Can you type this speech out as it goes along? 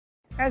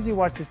As you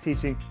watch this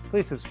teaching,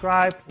 please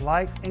subscribe,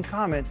 like, and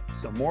comment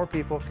so more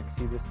people can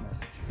see this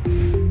message.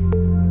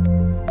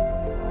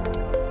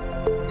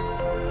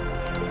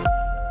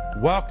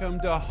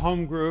 Welcome to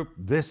Home Group.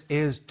 This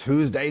is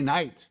Tuesday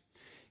night.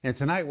 And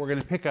tonight we're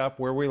going to pick up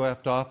where we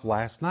left off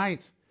last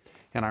night.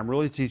 And I'm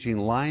really teaching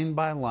line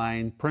by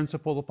line,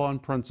 principle upon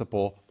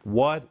principle,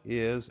 what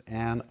is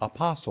an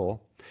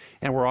apostle.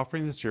 And we're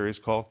offering the series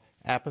called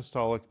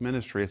Apostolic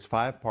Ministry. It's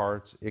 5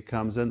 parts. It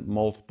comes in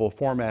multiple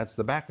formats.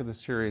 The back of the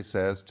series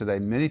says, today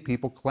many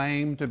people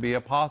claim to be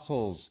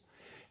apostles.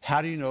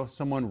 How do you know if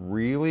someone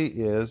really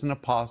is an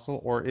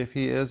apostle or if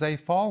he is a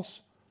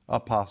false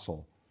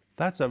apostle?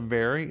 That's a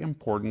very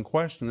important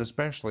question,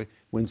 especially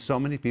when so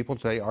many people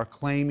today are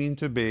claiming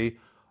to be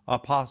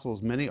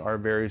apostles. Many are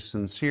very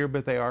sincere,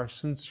 but they are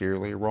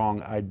sincerely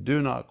wrong. I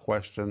do not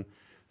question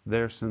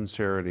their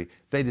sincerity.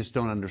 They just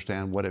don't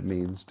understand what it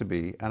means to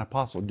be an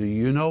apostle. Do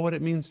you know what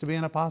it means to be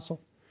an apostle?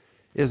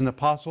 Is an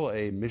apostle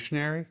a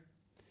missionary?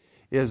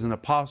 Is an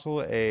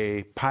apostle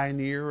a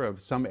pioneer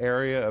of some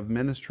area of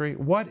ministry?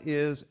 What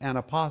is an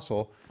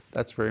apostle?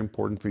 That's very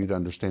important for you to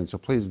understand, so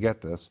please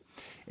get this.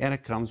 And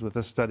it comes with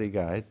a study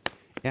guide.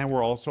 And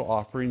we're also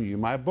offering you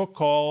my book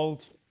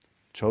called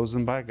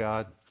Chosen by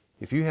God.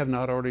 If you have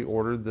not already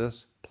ordered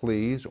this,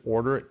 please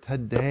order it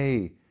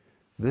today.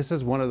 This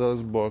is one of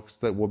those books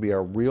that will be a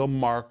real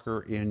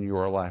marker in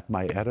your life.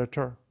 My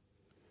editor,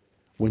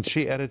 when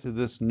she edited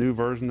this new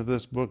version of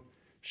this book,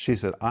 she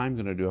said, I'm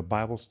going to do a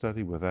Bible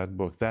study with that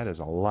book. That is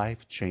a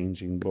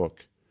life-changing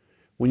book.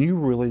 When you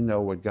really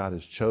know what God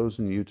has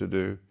chosen you to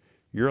do,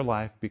 your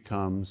life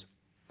becomes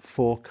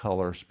full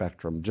color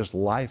spectrum. Just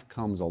life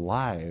comes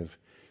alive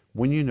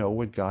when you know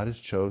what God has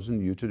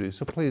chosen you to do.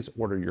 So please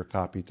order your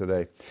copy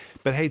today.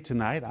 But hey,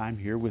 tonight I'm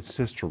here with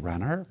Sister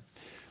Renner,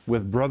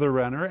 with Brother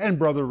Renner and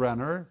Brother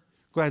Renner.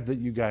 Glad that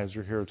you guys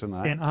are here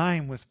tonight. And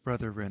I'm with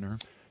Brother Renner.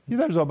 Yeah,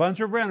 there's a bunch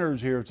of Renners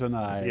here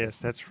tonight. Yes,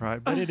 that's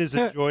right. But it is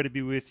a joy to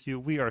be with you.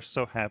 We are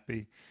so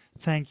happy.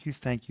 Thank you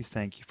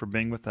for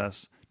being with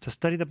us to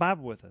study the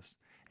Bible with us.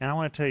 And I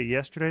want to tell you,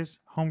 yesterday's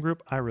home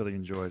group, I really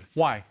enjoyed.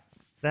 Why?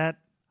 That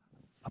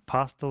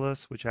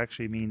apostolos, which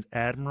actually means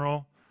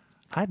admiral,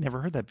 I'd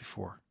never heard that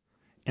before.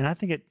 And I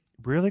think it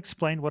really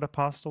explained what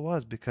apostle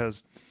was,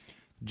 because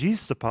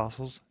Jesus'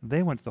 apostles,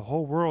 they went to the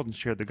whole world and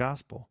shared the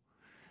gospel.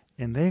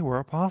 And they were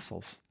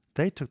apostles.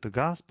 They took the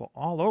gospel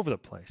all over the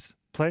place,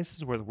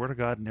 places where the word of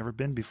God had never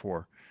been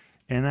before.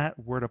 And that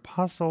word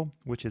apostle,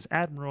 which is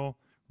admiral,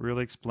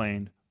 really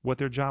explained what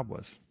their job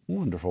was.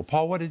 Wonderful.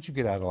 Paul, what did you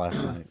get out of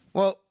last night?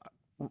 Well,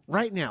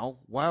 right now,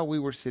 while we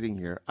were sitting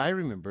here, I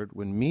remembered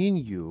when me and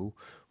you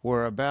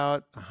were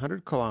about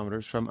 100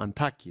 kilometers from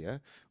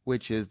Antakya,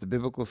 which is the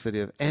biblical city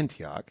of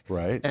Antioch.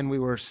 Right. And we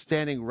were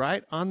standing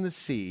right on the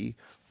sea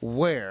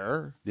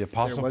where The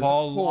Apostle there was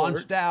Paul a port,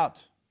 launched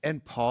out.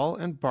 and Paul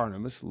and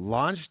Barnabas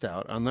launched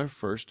out on their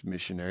first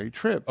missionary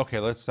trip. Okay,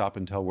 let's stop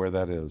and tell where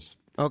that is.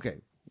 Okay.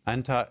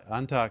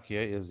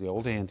 Antakya is the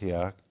old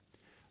Antioch,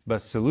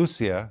 but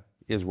Seleucia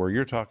is where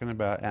you're talking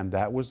about, and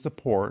that was the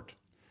port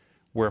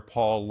where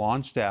Paul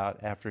launched out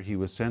after he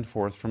was sent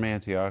forth from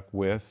Antioch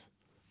with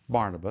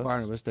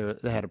Barnabas.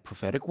 They had a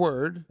prophetic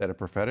word. That a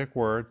prophetic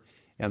word,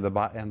 and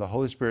the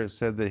Holy Spirit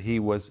said that he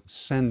was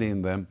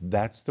sending them.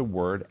 That's the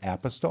word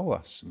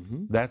apostolos.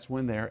 Mm-hmm. That's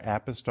when their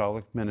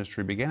apostolic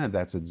ministry began, and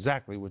that's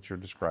exactly what you're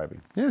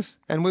describing. Yes,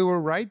 and we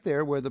were right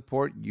there where the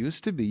port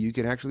used to be. You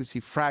can actually see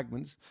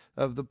fragments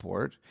of the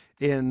port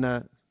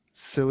in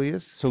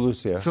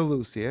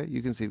Seleucia.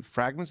 You can see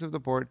fragments of the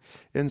port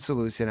in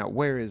Seleucia. Now,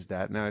 where is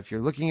that? Now, if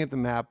you're looking at the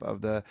map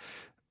of the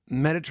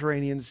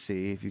Mediterranean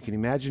Sea, if you can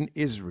imagine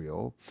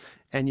Israel,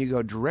 and you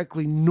go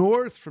directly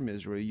north from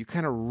Israel, you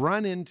kind of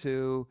run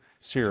into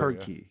Syria.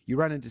 Turkey. You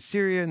run into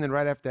Syria, and then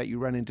right after that, you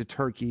run into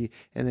Turkey,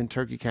 and then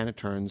Turkey kind of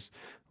turns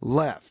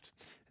left.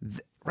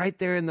 Right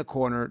there in the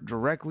corner,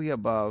 directly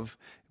above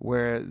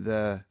where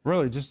the...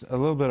 Really, just a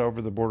little bit over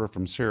the border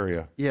from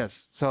Syria.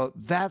 Yes, so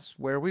that's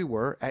where we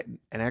were. And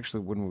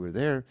actually, when we were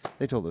there,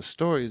 they told us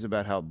stories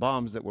about how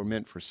bombs that were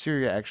meant for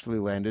Syria actually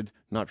landed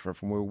not far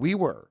from where we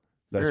were.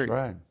 That's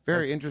right.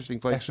 Very interesting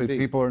place Actually, to be.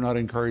 people are not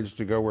encouraged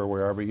to go where we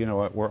are, but you know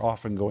what? We're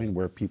often going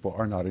where people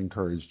are not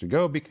encouraged to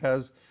go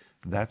because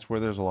that's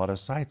where there's a lot of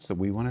sites that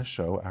we want to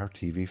show our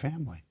TV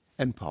family.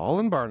 And Paul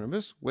and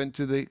Barnabas went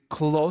to the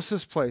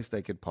closest place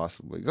they could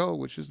possibly go,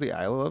 which is the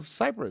Isle of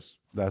Cyprus.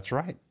 That's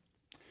right.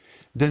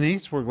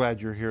 Denise, we're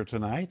glad you're here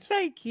tonight.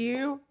 Thank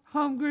you.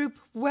 Home group,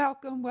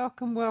 welcome.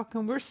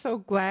 We're so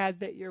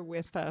glad that you're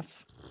with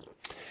us.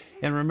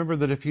 And remember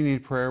that if you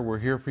need prayer, we're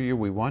here for you.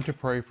 We want to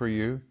pray for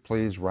you.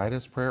 Please write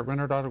us prayer at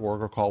renner.org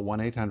or call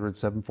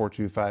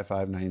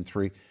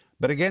 1-800-742-5593.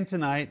 But again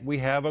tonight, we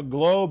have a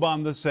globe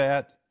on the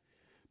set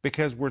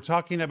because we're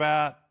talking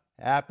about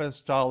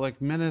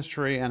apostolic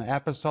ministry, and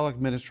apostolic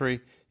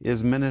ministry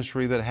is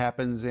ministry that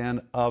happens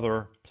in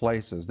other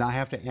places. Now, I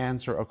have to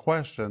answer a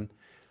question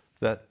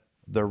that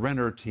the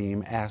Renner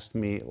team asked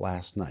me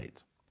last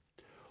night.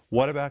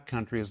 What about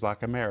countries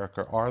like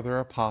America? Are there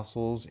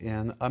apostles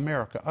in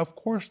America? Of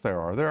course there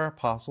are. There are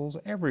apostles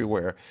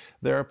everywhere.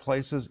 There are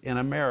places in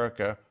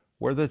America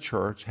where the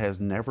church has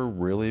never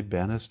really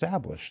been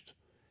established.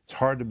 It's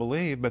hard to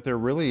believe, but there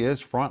really is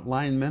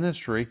frontline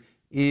ministry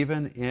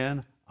even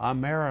in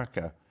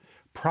America.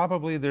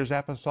 Probably there's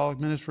apostolic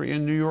ministry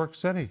in New York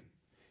City,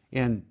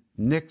 in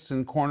nooks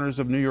and corners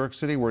of New York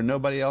City where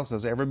nobody else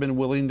has ever been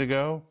willing to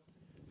go.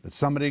 But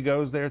somebody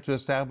goes there to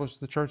establish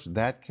the church.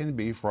 That can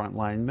be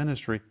frontline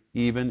ministry,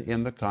 even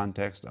in the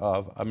context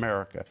of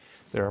America.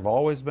 There have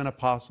always been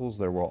apostles,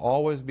 there will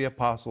always be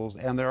apostles,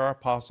 and there are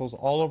apostles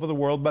all over the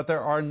world, but there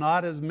are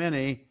not as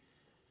many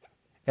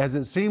as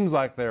it seems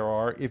like there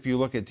are if you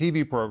look at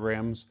TV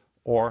programs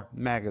or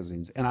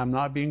magazines. And I'm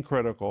not being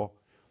critical,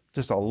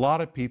 just a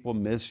lot of people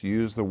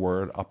misuse the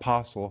word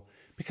apostle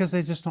because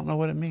they just don't know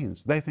what it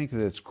means. They think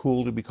that it's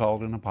cool to be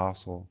called an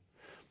apostle,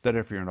 that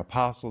if you're an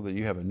apostle, that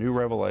you have a new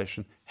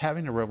revelation.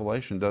 Having a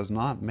revelation does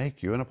not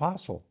make you an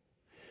apostle.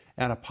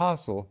 An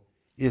apostle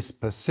is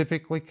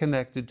specifically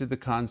connected to the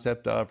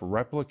concept of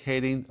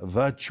replicating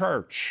the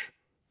church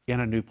in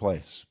a new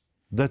place.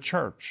 The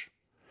church.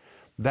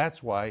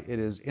 That's why it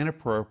is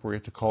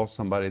inappropriate to call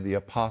somebody the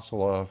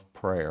apostle of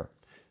prayer,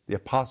 the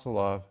apostle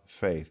of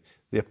faith,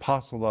 the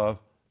apostle of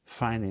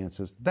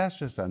finances. That's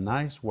just a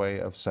nice way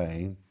of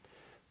saying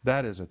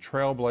that is a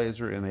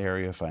trailblazer in the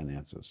area of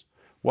finances.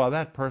 While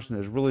that person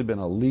has really been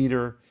a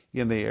leader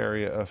in the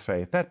area of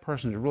faith, that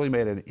person has really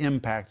made an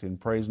impact in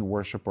praise and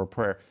worship or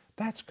prayer.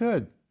 That's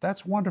good.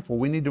 That's wonderful.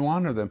 We need to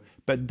honor them.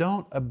 But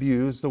don't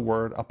abuse the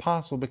word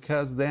apostle,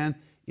 because then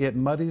it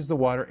muddies the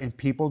water and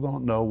people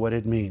don't know what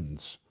it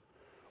means.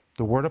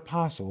 The word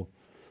apostle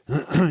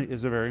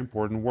is a very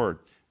important word.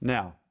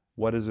 Now,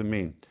 what does it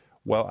mean?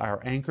 Well, our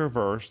anchor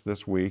verse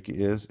this week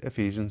is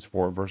Ephesians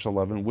 4, verse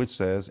 11, which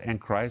says, "And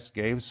Christ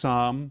gave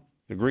some,"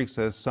 the Greek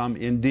says, "some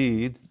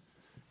indeed,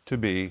 to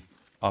be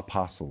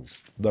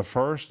apostles." The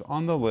first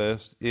on the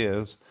list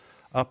is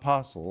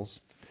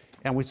apostles.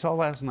 And we saw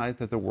last night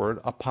that the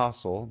word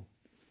apostle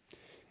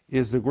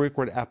is the Greek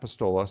word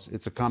apostolos.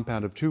 It's a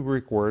compound of two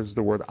Greek words.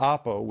 The word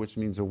apo, which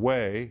means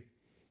away,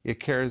 it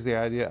carries the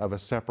idea of a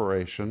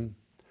separation.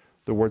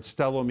 The word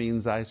stello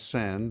means I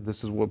send.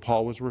 This is what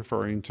Paul was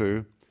referring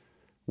to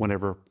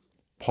whenever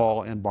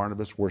Paul and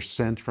Barnabas were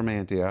sent from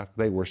Antioch.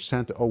 They were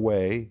sent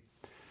away.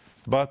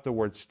 But the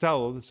word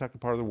stello, the second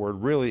part of the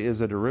word, really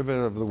is a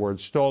derivative of the word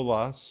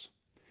stolos.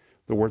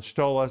 The word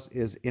stolos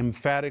is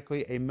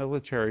emphatically a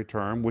military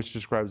term which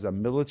describes a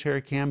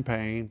military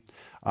campaign,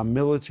 a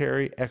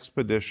military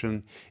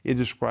expedition. It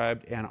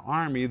described an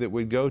army that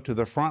would go to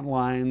the front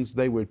lines.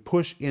 They would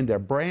push into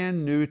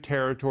brand new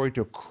territory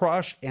to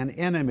crush an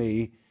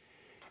enemy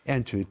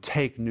and to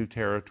take new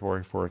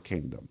territory for a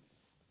kingdom.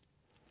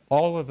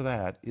 All of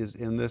that is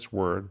in this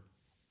word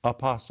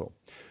apostle.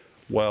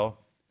 Well,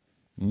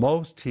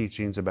 most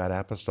teachings about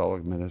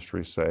apostolic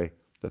ministry say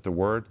that the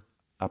word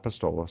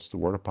apostolos, the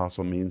word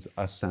apostle, means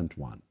a sent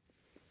one.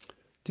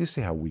 Do you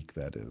see how weak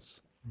that is?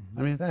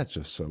 I mean, that's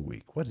just so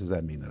weak. What does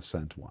that mean, a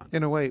sent one?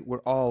 In a way, we're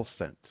all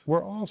sent.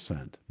 We're all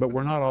sent, but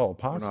we're not all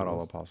apostles. We're not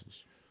all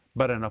apostles.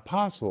 But an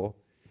apostle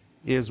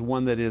is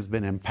one that has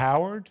been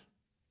empowered.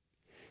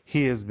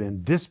 He has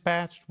been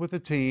dispatched with a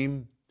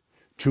team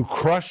to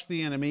crush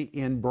the enemy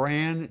in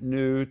brand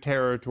new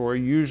territory,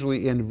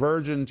 usually in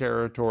virgin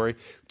territory,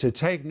 to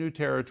take new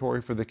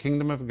territory for the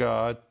kingdom of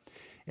God.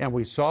 And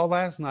we saw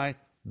last night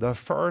the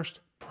first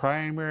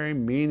primary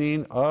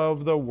meaning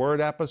of the word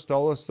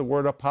apostolos. The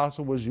word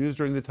apostle was used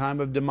during the time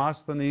of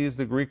Demosthenes,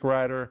 the Greek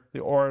writer,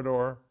 the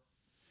orator.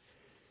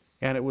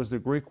 And it was the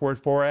Greek word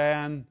for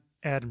an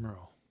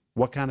Admiral.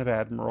 What kind of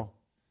admiral?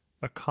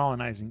 A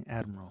colonizing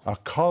admiral. A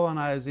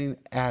colonizing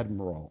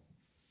admiral.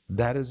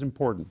 That is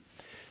important.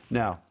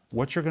 Now,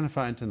 what you're going to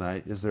find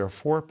tonight is there are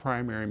four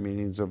primary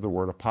meanings of the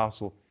word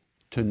apostle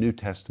to New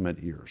Testament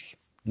ears.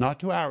 Not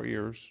to our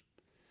ears,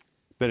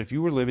 but if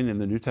you were living in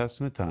the New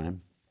Testament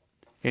time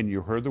and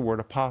you heard the word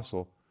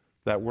apostle,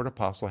 that word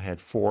apostle had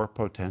four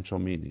potential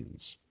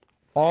meanings.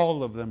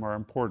 All of them are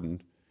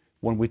important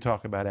when we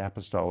talk about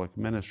apostolic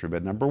ministry.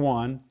 But number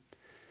one,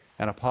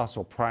 an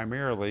apostle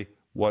primarily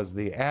was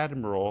the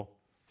admiral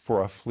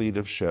for a fleet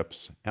of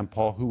ships. And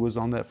Paul, who was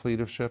on that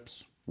fleet of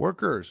ships?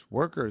 Workers,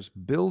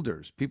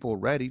 builders, people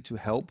ready to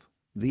help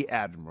the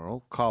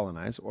admiral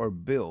colonize or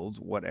build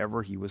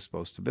whatever he was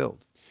supposed to build.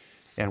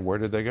 And where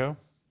did they go?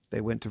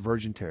 They went to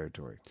virgin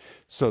territory.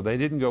 So they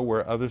didn't go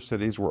where other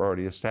cities were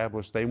already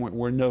established. They went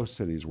where no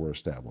cities were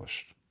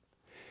established.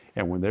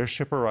 And when their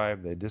ship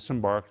arrived, they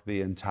disembarked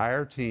the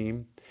entire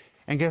team.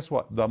 And guess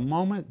what? The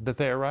moment that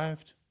they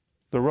arrived,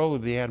 the role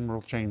of the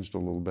admiral changed a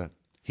little bit.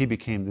 He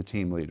became the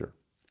team leader.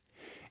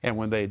 And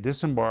when they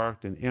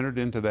disembarked and entered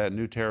into that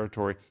new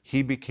territory,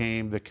 he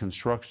became the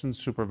construction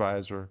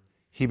supervisor.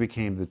 He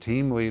became the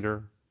team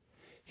leader.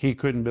 He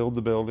couldn't build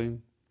the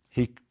building.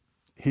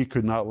 He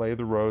could not lay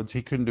the roads.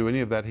 He couldn't do any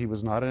of that. He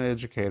was not an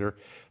educator,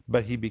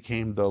 but he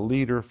became the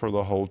leader for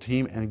the whole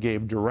team and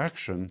gave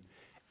direction.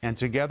 And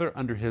together,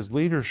 under his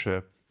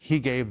leadership, he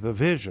gave the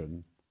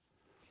vision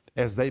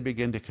as they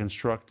began to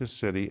construct a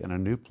city in a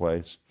new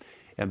place.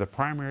 And the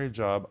primary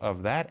job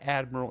of that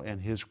admiral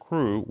and his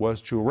crew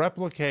was to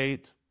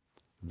replicate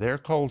their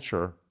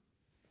culture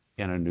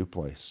in a new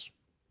place.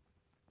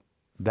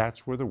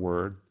 That's where the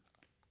word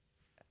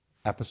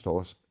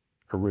apostolos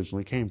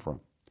originally came from.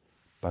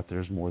 But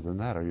there's more than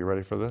that. Are you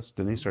ready for this?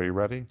 Denise, are you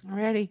ready?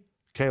 Ready?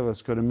 Okay,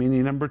 let's go to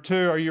meaning number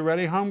 2. Are you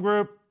ready, home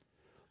group?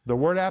 The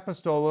word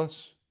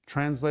apostolos,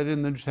 translated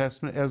in the New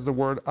Testament as the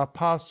word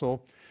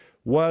apostle,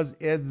 was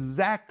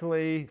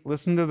exactly,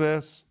 listen to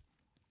this,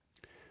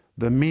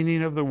 the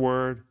meaning of the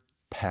word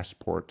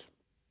passport.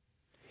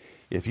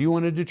 If you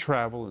wanted to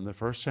travel in the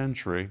first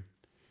century,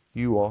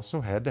 you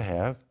also had to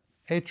have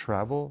a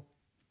travel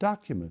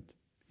document.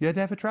 You had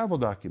to have a travel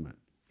document.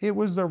 It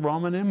was the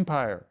Roman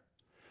Empire.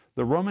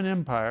 The Roman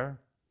Empire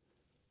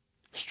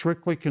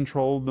strictly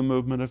controlled the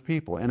movement of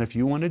people. And if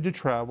you wanted to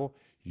travel,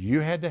 you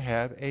had to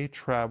have a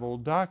travel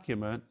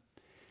document.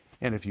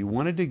 And if you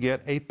wanted to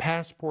get a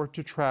passport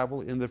to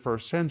travel in the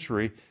first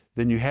century,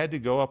 then you had to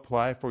go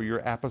apply for your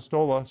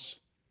apostolos,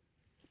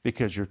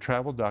 because your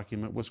travel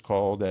document was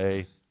called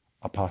a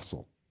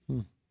apostle.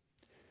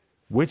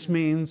 Which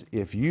means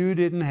if you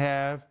didn't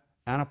have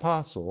an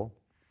apostle,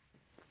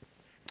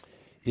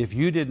 if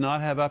you did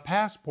not have a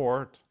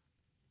passport,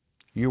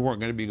 you weren't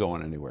going to be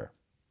going anywhere.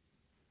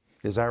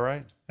 Is that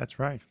right? That's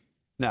right.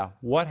 Now,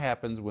 what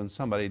happens when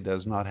somebody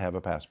does not have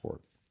a passport?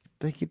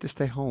 They get to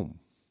stay home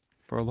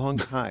for a long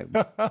time.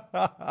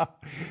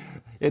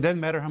 It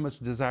doesn't matter how much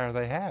desire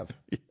they have.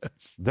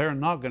 Yes. They're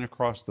not going to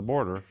cross the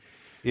border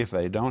if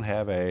they don't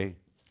have a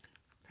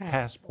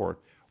passport.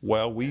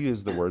 Well, we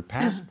use the word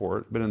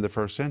passport, but in the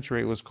first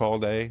century it was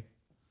called a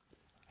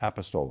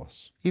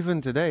apostolos.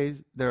 Even today,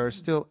 there are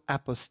still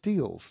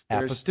apostilles.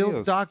 There are still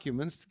Apostilles.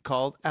 documents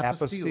called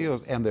apostilles.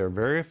 Apostilles, and they're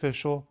very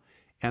official,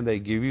 and they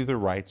give you the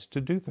rights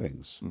to do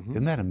things.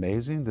 Isn't that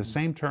amazing? The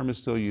same term is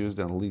still used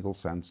in a legal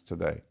sense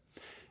today.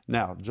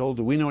 Now, Joel,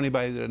 do we know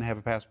anybody that doesn't have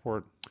a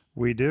passport?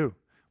 We do.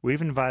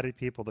 We've invited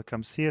people to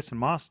come see us in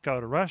Moscow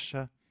to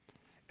Russia,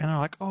 and they're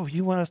like, oh,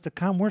 you want us to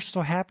come? We're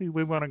so happy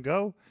we want to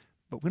go,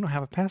 but we don't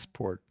have a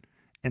passport.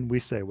 And we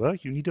say, well,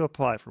 you need to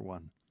apply for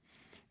one.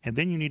 And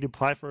then you need to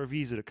apply for a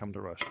visa to come to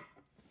Russia.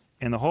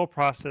 And the whole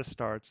process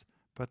starts.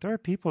 But there are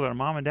people that are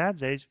mom and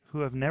dad's age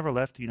who have never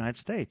left the United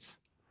States.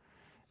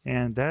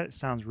 And that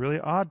sounds really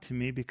odd to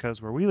me,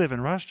 because where we live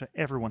in Russia,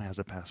 everyone has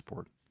a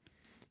passport.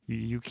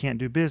 You can't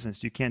do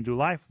business. You can't do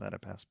life without a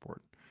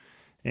passport.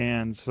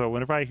 And so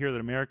whenever I hear that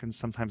Americans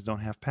sometimes don't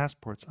have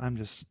passports,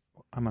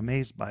 I'm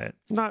amazed by it.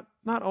 Not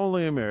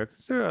only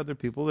Americans, there are other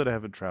people that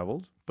haven't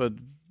traveled, but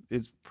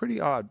it's pretty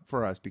odd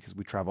for us because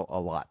we travel a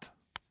lot.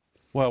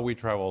 Well, we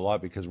travel a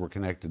lot because we're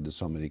connected to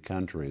so many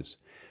countries.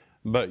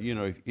 But, you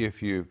know,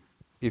 if you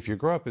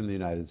grow up in the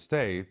United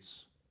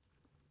States,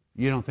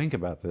 you don't think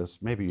about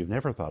this. Maybe you've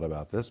never thought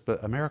about this,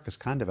 but America's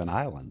kind of an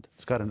island.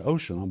 It's got an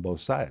ocean on both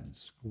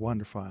sides.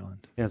 Wonderful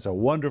island. And it's a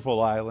wonderful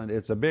island.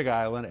 It's a big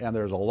island, and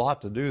there's a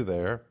lot to do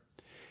there.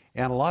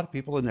 And a lot of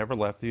people have never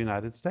left the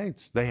United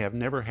States. They have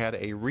never had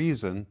a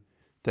reason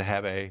to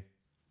have a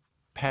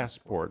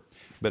passport.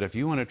 But if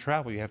you want to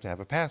travel, you have to have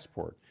a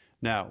passport.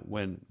 Now,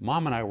 when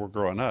Mom and I were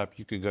growing up,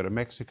 you could go to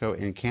Mexico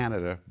and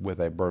Canada with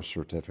a birth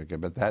certificate,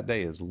 but that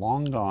day is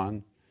long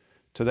gone.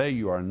 Today,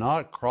 you are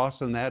not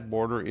crossing that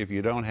border if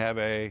you don't have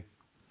a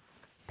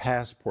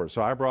passport.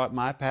 So I brought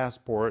my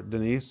passport.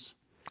 Denise?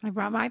 I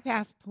brought my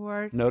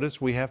passport.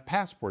 Notice we have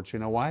passports. You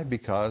know why?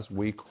 Because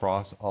we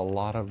cross a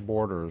lot of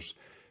borders.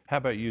 How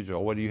about you,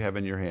 Joel? What do you have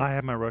in your hand? I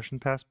have my Russian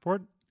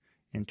passport.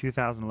 In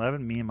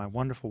 2011, me and my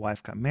wonderful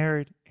wife got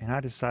married, and I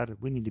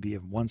decided we need to be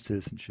of one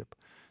citizenship.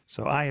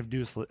 So I have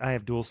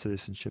dual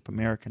citizenship,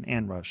 American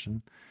and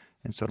Russian,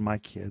 and so do my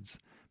kids.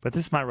 But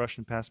this is my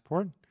Russian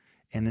passport,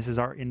 and this is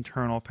our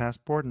internal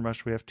passport. In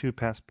Russia, we have two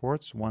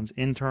passports. One's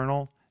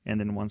internal, and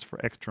then one's for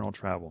external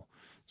travel.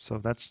 So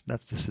that's the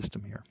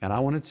system here. And I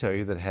want to tell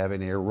you that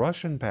having a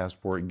Russian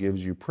passport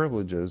gives you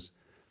privileges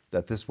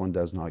that this one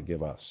does not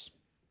give us.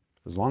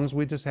 As long as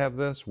we just have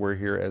this, we're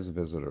here as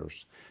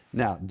visitors.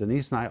 Now,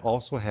 Denise and I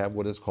also have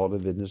what is called a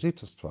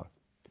vidnožiteljstvo.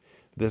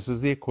 This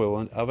is the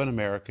equivalent of an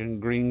American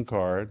green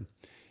card,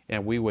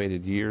 and we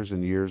waited years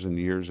and years and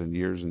years and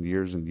years and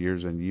years and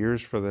years and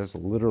years for this.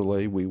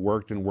 Literally, we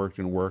worked and worked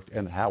and worked,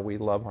 and how we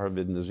love our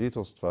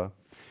vidnožiteljstvo.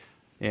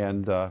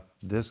 And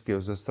this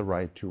gives us the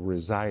right to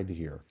reside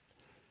here.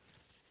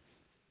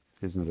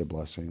 Isn't it a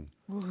blessing?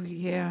 Oh,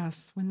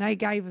 yes. When they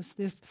gave us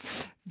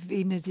this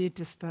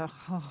vidnožiteljstvo,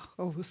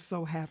 I was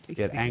so happy.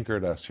 It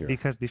anchored us here.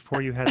 Because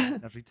before you had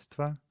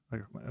vidnožiteljstvo,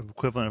 like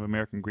equivalent of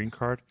American green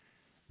card,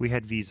 we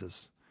had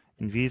visas.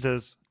 And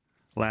visas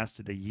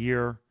lasted a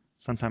year,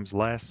 sometimes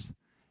less.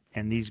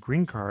 And these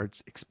green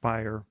cards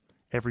expire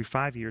every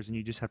 5 years, and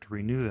you just have to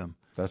renew them.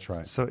 That's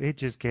right. So it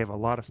just gave a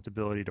lot of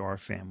stability to our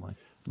family.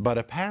 But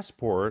a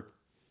passport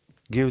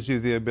gives you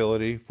the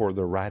ability for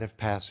the rite of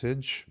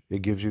passage.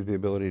 It gives you the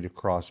ability to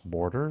cross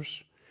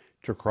borders,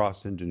 to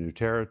cross into new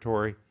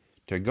territory,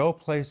 to go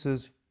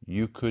places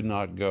you could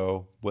not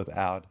go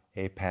without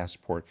a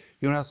passport.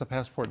 You know what else a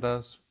passport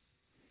does?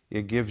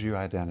 It gives you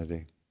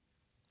identity.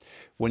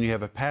 When you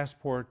have a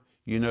passport,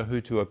 you know who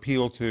to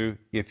appeal to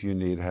if you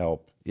need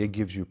help. It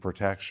gives you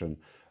protection.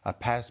 A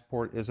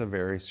passport is a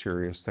very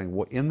serious thing.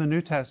 Well, in the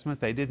New Testament,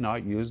 they did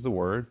not use the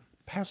word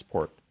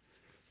passport.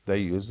 they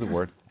use the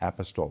word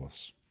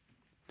apostolos.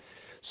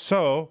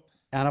 So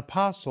an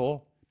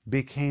apostle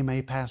became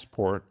a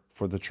passport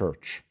for the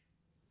church.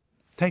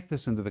 Take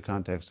this into the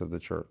context of the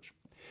church,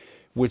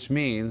 which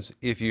means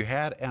if you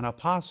had an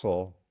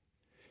apostle,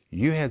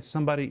 you had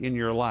somebody in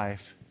your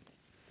life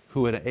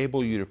who would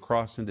enable you to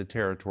cross into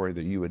territory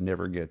that you would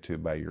never get to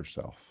by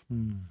yourself.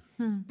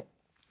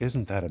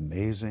 Isn't that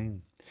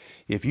amazing?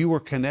 If you were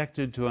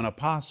connected to an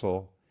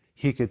apostle,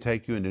 he could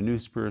take you into new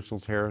spiritual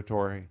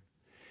territory.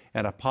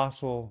 An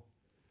apostle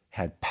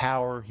had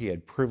power, he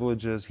had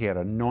privileges, he had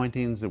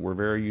anointings that were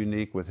very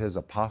unique with his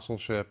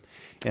apostleship.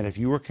 And if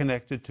you were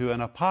connected to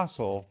an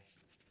apostle,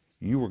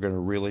 you were going to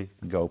really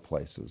go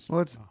places. Well,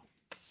 let's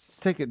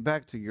take it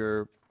back to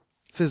your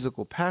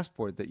physical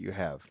passport that you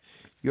have.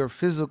 Your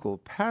physical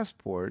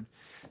passport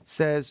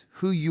says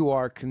who you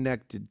are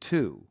connected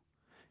to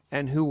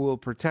and who will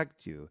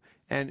protect you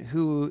and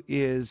who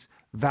is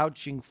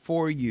vouching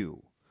for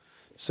you.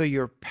 So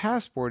your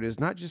passport is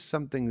not just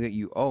something that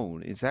you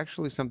own, it's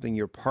actually something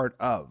you're part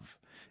of.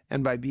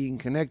 And by being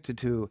connected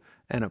to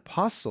an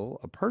apostle,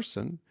 a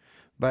person,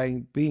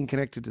 by being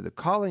connected to the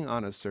calling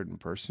on a certain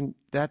person,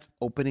 that's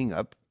opening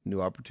up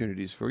new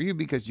opportunities for you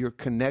because you're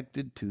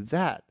connected to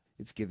that.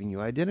 It's giving you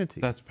identity.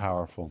 That's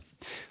powerful.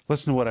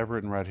 Listen to what I've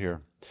written right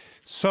here.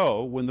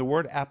 So when the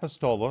word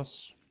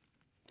apostolos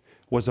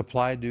was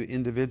applied to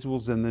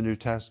individuals in the New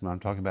Testament, I'm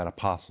talking about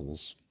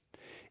apostles,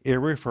 it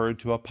referred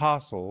to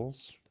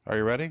apostles, are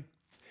you ready?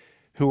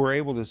 Who were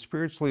able to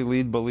spiritually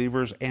lead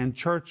believers and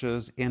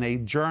churches in a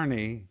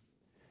journey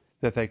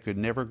that they could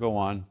never go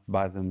on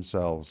by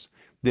themselves.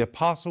 The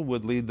apostle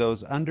would lead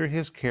those under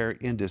his care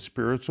into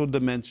spiritual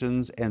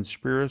dimensions and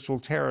spiritual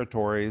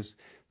territories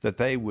that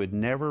they would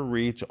never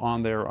reach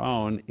on their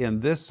own.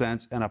 In this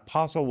sense, an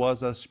apostle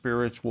was a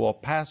spiritual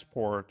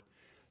passport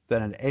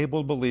that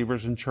enabled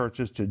believers and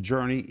churches to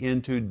journey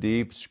into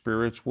deep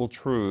spiritual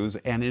truths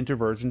and into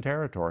virgin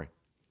territory.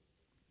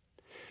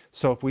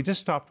 So if we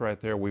just stopped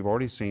right there, we've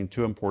already seen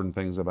two important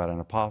things about an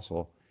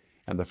apostle.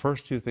 And the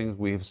first two things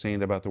we've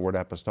seen about the word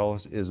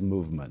apostolos is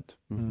movement.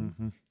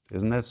 Mm-hmm.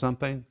 Isn't that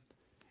something?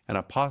 An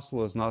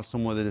apostle is not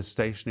someone that is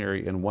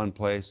stationary in one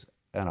place.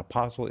 An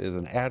apostle is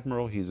an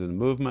admiral. He's in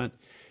movement.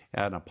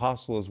 An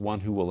apostle is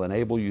one who will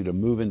enable you to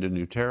move into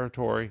new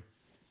territory.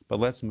 But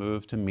let's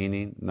move to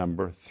meaning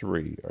number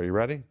 3. Are you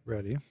ready?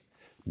 Ready.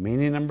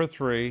 Meaning number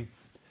 3.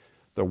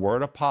 The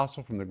word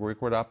apostle, from the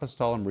Greek word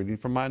apostol, I'm reading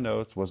from my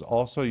notes, was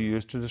also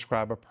used to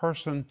describe a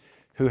person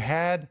who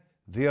had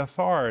the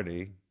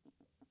authority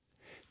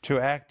to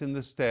act in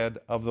the stead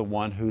of the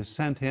one who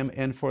sent him,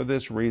 and for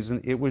this reason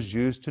it was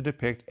used to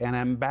depict an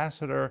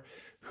ambassador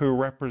who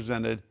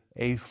represented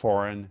a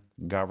foreign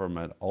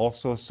government,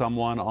 also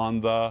someone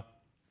on the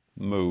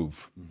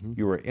move. Mm-hmm.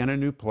 You were in a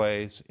new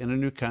place, in a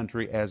new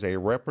country, as a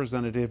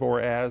representative or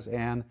as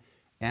an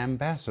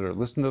ambassador.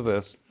 Listen to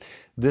this.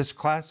 This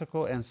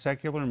classical and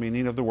secular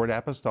meaning of the word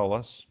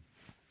apostolos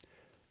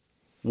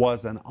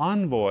was an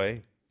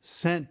envoy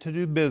sent to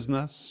do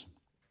business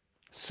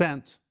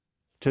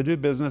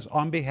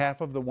on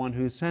behalf of the one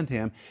who sent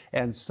him,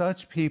 and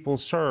such people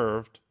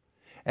served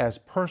as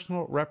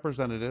personal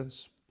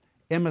representatives,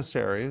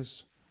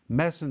 emissaries,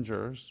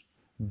 messengers,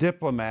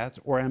 diplomats,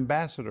 or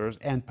ambassadors,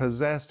 and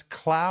possessed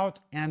clout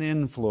and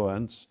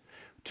influence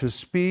to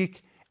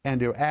speak and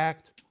to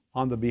act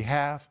on the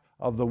behalf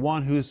of the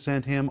one who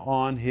sent him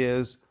on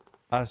his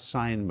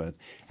assignment.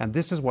 And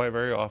this is why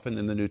very often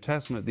in the New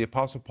Testament, the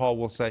Apostle Paul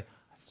will say,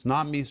 it's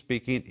not me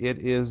speaking, it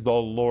is the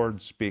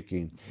Lord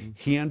speaking. Mm-hmm.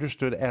 He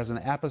understood as an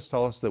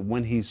apostolos that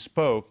when he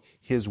spoke,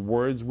 his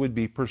words would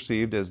be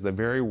perceived as the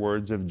very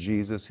words of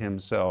Jesus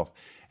himself.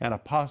 An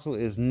apostle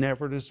is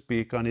never to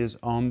speak on his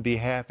own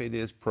behalf. It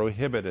is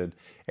prohibited.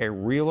 A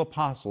real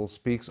apostle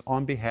speaks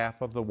on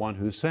behalf of the one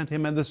who sent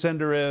him, and the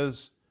sender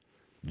is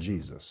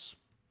Jesus.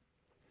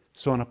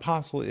 So an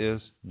apostle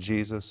is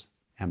Jesus'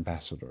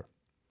 ambassador.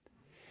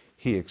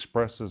 He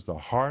expresses the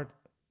heart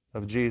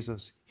of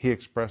Jesus. He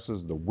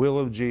expresses the will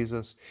of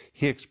Jesus.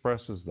 He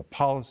expresses the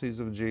policies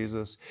of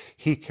Jesus.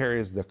 He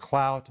carries the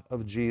clout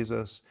of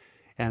Jesus.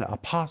 And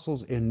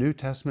apostles in New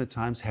Testament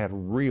times had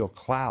real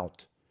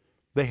clout.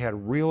 They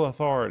had real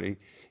authority.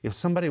 If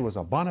somebody was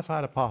a bona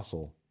fide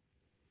apostle,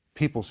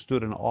 people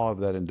stood in awe of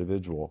that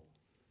individual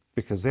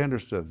because they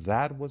understood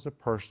that was a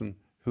person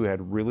who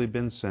had really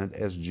been sent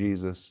as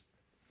Jesus'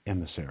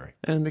 emissary.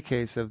 And in the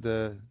case of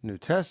the New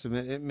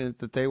Testament, it meant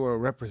that they were a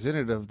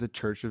representative of the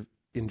church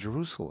in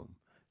Jerusalem.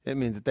 It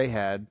meant that they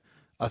had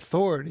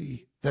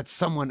authority that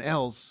someone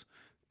else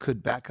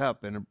could back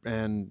up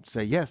and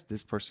say, yes,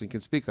 this person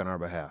can speak on our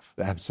behalf.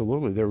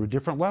 Absolutely. There were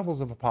different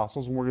levels of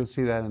apostles, and we're going to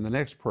see that in the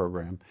next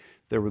program.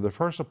 There were the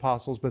first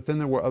apostles, but then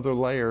there were other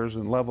layers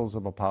and levels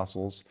of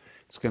apostles.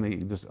 It's going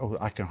to just,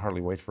 I can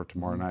hardly wait for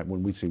tomorrow night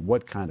when we see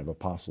what kind of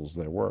apostles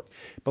there were.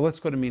 But let's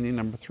go to meaning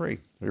number 3.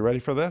 Are you ready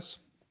for this?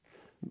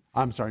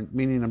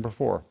 Meaning number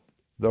 4.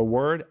 The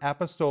word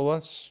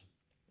apostolos,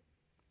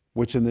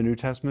 which in the New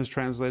Testament is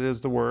translated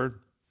as the word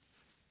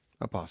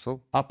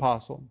apostle,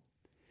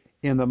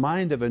 in the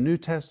mind of a New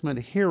Testament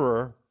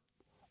hearer,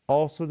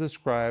 also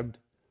described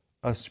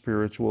a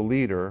spiritual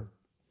leader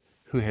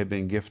who had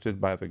been gifted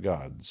by the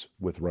gods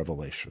with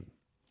revelation.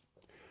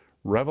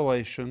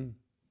 Revelation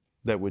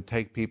that would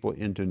take people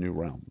into new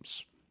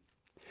realms.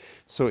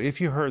 So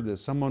if you heard that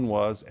someone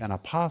was an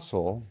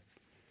apostle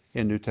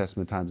in New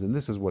Testament times, and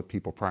this is what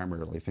people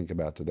primarily think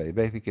about today,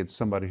 they think it's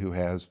somebody who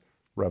has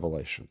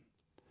revelation.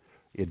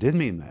 It did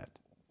mean that.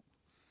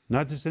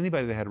 Not just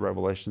anybody that had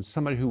revelation,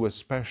 somebody who was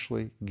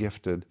specially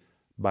gifted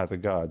by the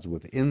gods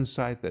with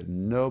insight that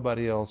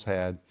nobody else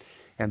had.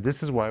 And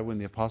this is why when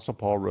the Apostle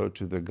Paul wrote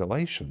to the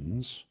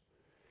Galatians,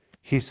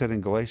 he said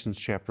in Galatians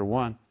chapter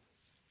 1,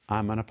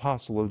 I'm an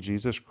apostle of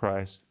Jesus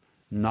Christ,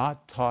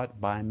 not taught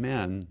by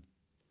men,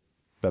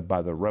 but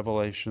by the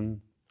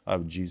revelation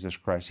of Jesus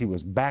Christ. He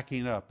was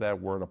backing up that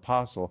word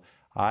apostle.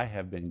 I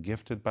have been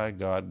gifted by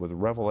God with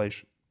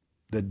revelation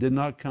that did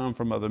not come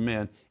from other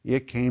men.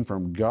 It came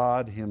from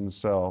God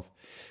himself.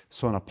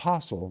 So an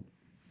apostle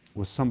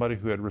was somebody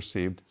who had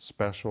received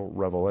special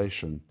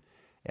revelation,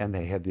 and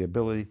they had the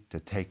ability to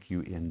take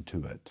you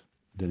into it.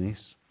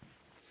 Denise?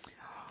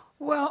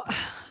 Well,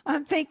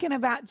 I'm thinking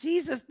about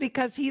Jesus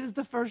because he was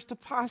the first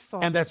apostle.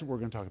 And that's what we're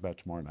going to talk about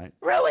tomorrow night.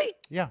 Really?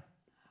 Yeah.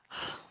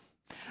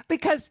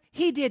 Because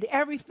he did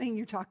everything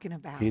you're talking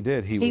about. He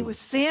did. He was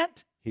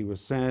sent. He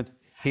was sent.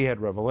 He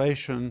had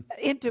revelation.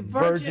 Into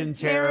virgin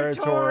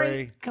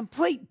territory.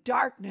 Complete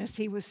darkness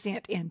he was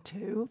sent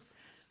into.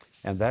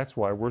 And that's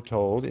why we're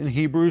told in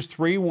Hebrews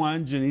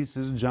 3:1, Janice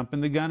is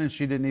jumping the gun and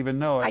she didn't even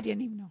know it. I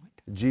didn't even know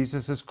it.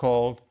 Jesus is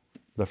called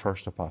the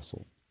first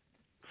apostle.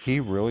 He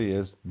really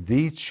is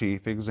the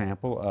chief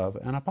example of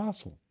an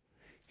apostle.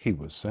 He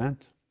was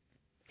sent.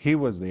 He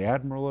was the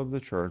admiral of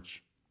the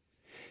church.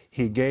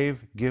 He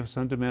gave gifts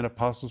unto men,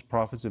 apostles,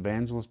 prophets,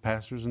 evangelists,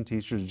 pastors, and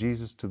teachers.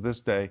 Jesus to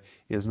this day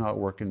is not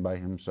working by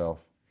himself.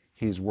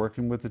 He's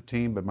working with a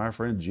team, but my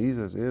friend,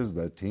 Jesus is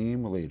the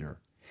team leader.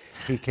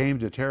 He came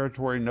to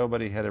territory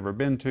nobody had ever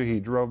been to. He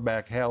drove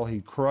back hell. He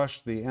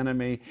crushed the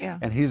enemy. Yeah.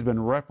 And he's been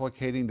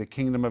replicating the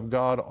kingdom of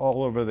God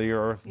all over the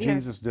earth. Yes.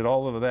 Jesus did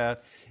all of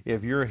that.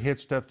 If you're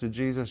hitched up to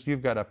Jesus,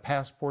 you've got a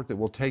passport that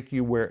will take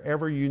you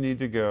wherever you need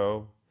to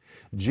go.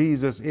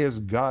 Jesus is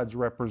God's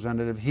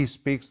representative. He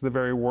speaks the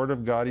very word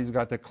of God. He's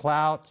got the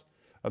clout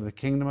of the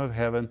kingdom of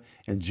heaven.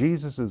 And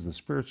Jesus is the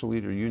spiritual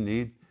leader you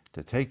need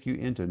to take you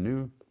into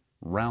new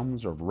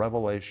realms of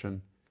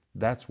revelation.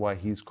 That's why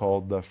he's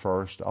called the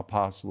first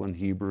apostle in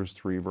Hebrews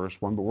 3,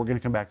 verse 1. But we're going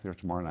to come back there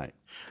tomorrow night.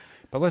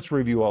 But let's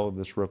review all of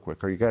this real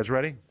quick. Are you guys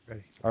ready?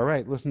 Ready. All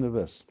right, listen to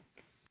this.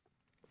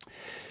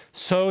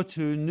 So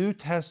to New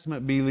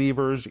Testament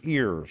believers'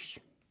 ears,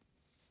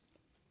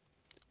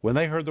 when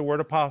they heard the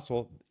word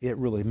apostle, it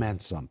really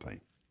meant something.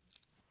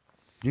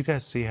 Do you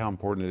guys see how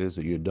important it is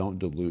that you don't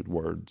dilute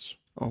words?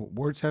 Oh,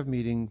 words have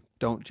meaning.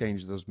 Don't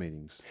change those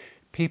meanings.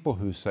 People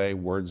who say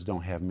words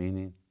don't have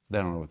meaning, they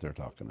don't know what they're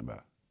talking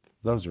about.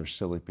 Those are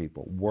silly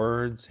people.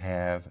 Words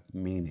have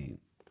meaning.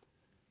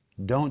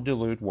 Don't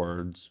dilute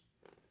words.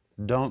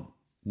 Don't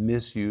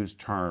misuse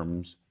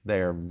terms.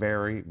 They are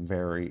very,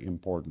 very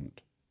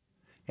important.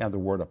 And the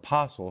word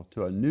apostle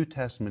to a New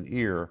Testament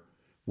ear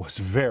was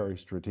very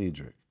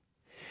strategic.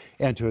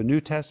 And to a New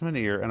Testament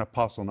ear, an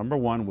apostle, number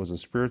one, was a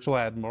spiritual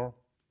admiral.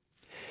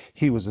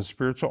 He was a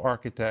spiritual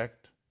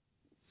architect.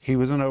 He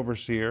was an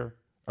overseer,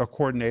 a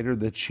coordinator,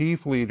 the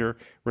chief leader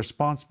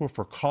responsible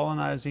for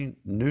colonizing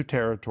new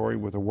territory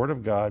with the Word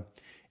of God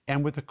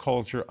and with the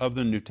culture of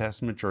the New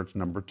Testament church,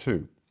 number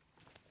two.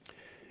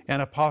 An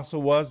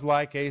apostle was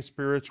like a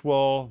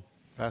spiritual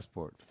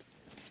passport.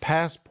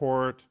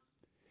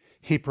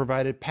 He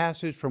provided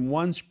passage from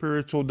one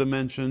spiritual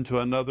dimension to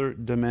another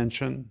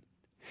dimension.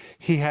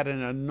 He had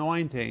an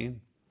anointing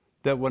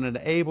that would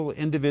enable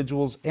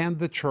individuals and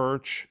the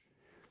church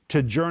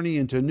to journey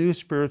into new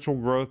spiritual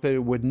growth that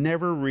it would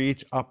never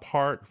reach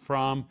apart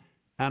from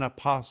an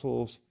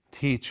apostle's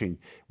teaching,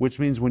 which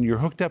means when you're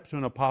hooked up to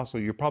an apostle,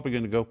 you're probably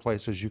going to go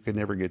places you could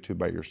never get to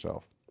by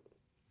yourself.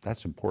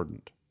 That's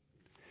important.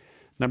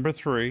 Number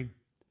three,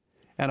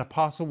 an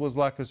apostle was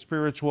like a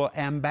spiritual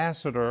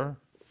ambassador,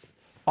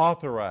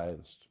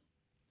 authorized.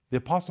 The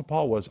Apostle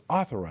Paul was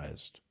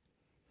authorized.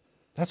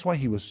 That's why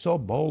he was so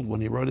bold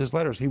when he wrote his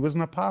letters. He was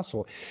an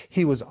apostle.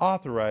 He was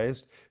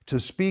authorized to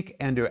speak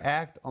and to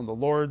act on the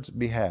Lord's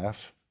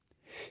behalf.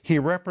 He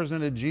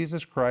represented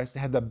Jesus Christ,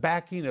 had the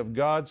backing of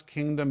God's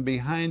kingdom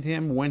behind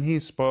him when he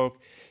spoke.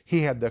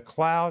 He had the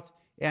clout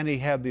and he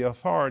had the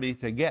authority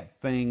to get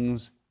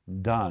things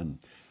done.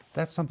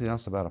 That's something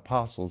else about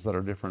apostles that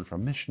are different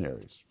from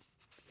missionaries.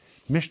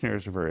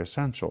 Missionaries are very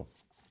essential.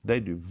 They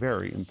do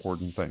very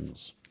important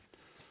things.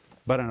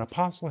 But an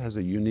apostle has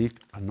a unique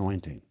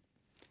anointing.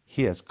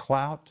 He has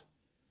clout.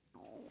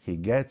 He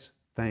gets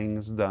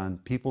things done.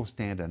 People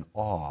stand in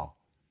awe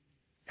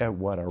at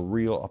what a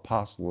real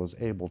apostle is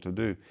able to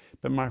do.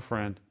 But my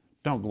friend,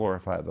 don't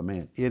glorify the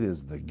man. It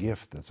is the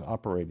gift that's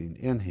operating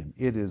in him.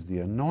 It is the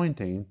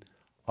anointing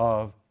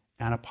of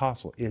an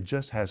apostle. It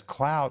just has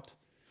clout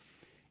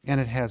and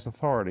it has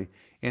authority.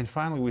 And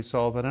finally, we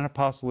saw that an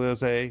apostle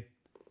is a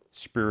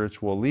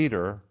spiritual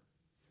leader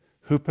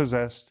who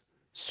possessed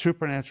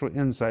supernatural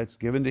insights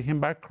given to him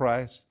by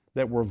Christ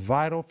that were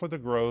vital for the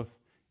growth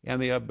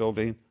and the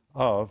upbuilding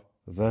of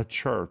the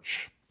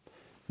church.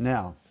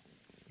 Now,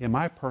 in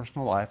my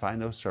personal life, I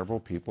know several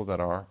people that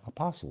are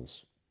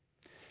apostles.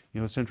 You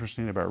know what's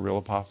interesting about real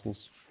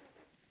apostles?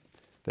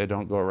 They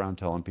don't go around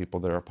telling people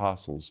they're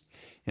apostles.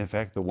 In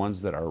fact, the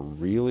ones that are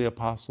really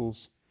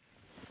apostles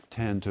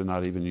tend to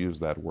not even use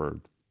that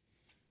word.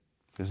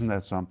 Isn't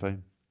that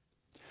something?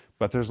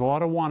 But there's a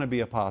lot of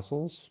wannabe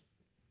apostles,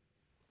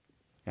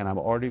 and I'm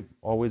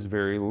always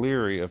very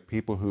leery of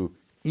people who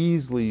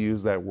easily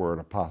use that word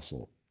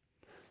apostle.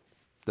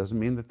 Doesn't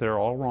mean that they're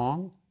all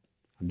wrong.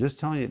 I'm just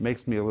telling you, it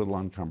makes me a little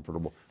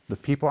uncomfortable. The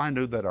people I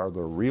know that are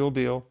the real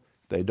deal,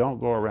 they don't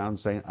go around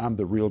saying, I'm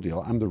the real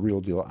deal, I'm the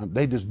real deal.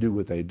 They just do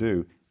what they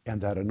do,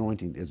 and that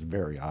anointing is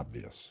very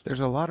obvious. There's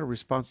a lot of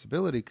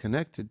responsibility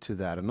connected to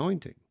that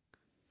anointing.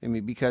 I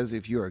mean, because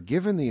if you are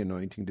given the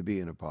anointing to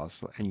be an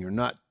apostle and you're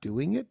not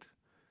doing it,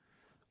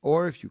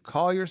 or if you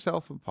call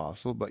yourself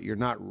apostle, but you're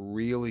not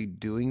really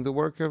doing the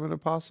work of an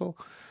apostle,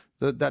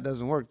 that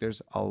doesn't work.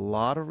 There's a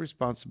lot of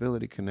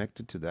responsibility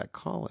connected to that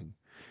calling.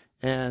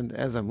 And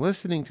as I'm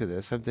listening to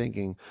this, I'm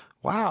thinking,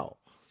 wow,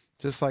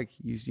 just like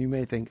you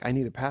may think, I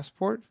need a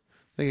passport,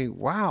 thinking,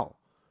 wow,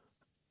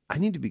 I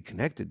need to be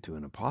connected to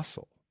an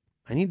apostle.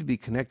 I need to be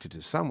connected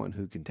to someone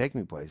who can take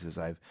me places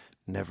I've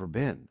never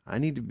been. I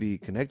need to be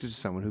connected to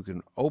someone who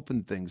can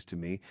open things to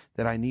me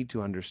that I need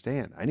to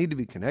understand. I need to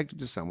be connected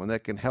to someone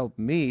that can help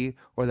me,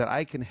 or that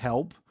I can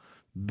help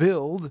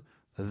build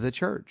the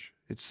church.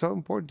 It's so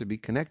important to be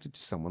connected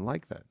to someone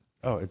like that.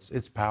 Oh,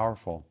 it's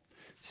powerful.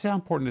 See how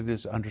important it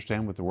is to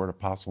understand what the word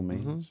apostle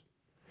means?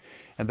 Mm-hmm.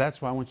 And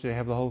that's why I want you to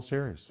have the whole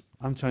series.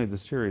 I'm telling you, the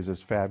series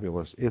is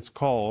fabulous. It's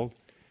called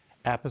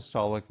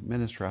Apostolic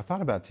Ministry. I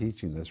thought about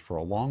teaching this for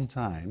a long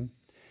time,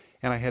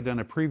 and I had done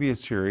a previous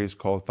series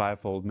called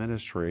Fivefold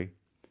Ministry,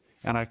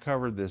 and I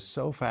covered this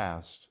so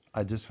fast,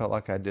 I just felt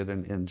like I did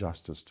an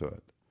injustice to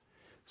it.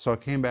 So I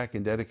came back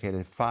and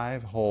dedicated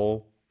 5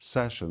 whole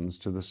sessions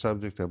to the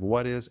subject of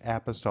what is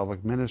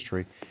apostolic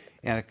ministry,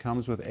 and it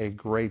comes with a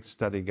great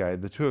study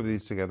guide. The 2 of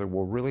these together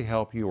will really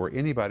help you or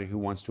anybody who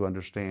wants to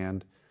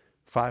understand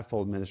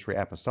fivefold ministry,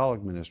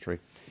 apostolic ministry.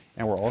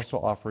 And we're also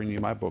offering you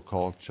my book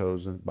called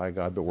Chosen by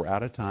God, but we're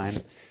out of time.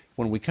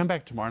 When we come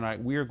back tomorrow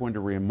night, we are going to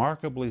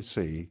remarkably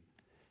see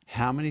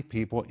how many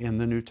people in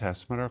the New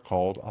Testament are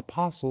called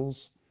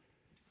apostles.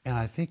 And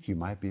I think you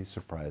might be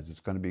surprised.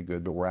 It's going to be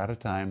good, but we're out of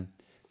time.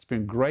 It's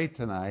been great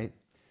tonight.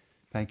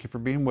 Thank you for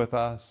being with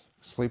us.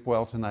 Sleep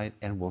well tonight,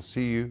 and we'll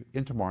see you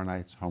in tomorrow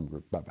night's home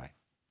group. Bye-bye.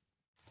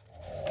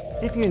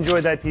 If you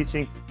enjoyed that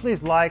teaching,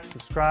 please like,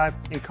 subscribe,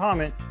 and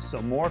comment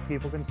so more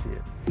people can see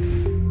it.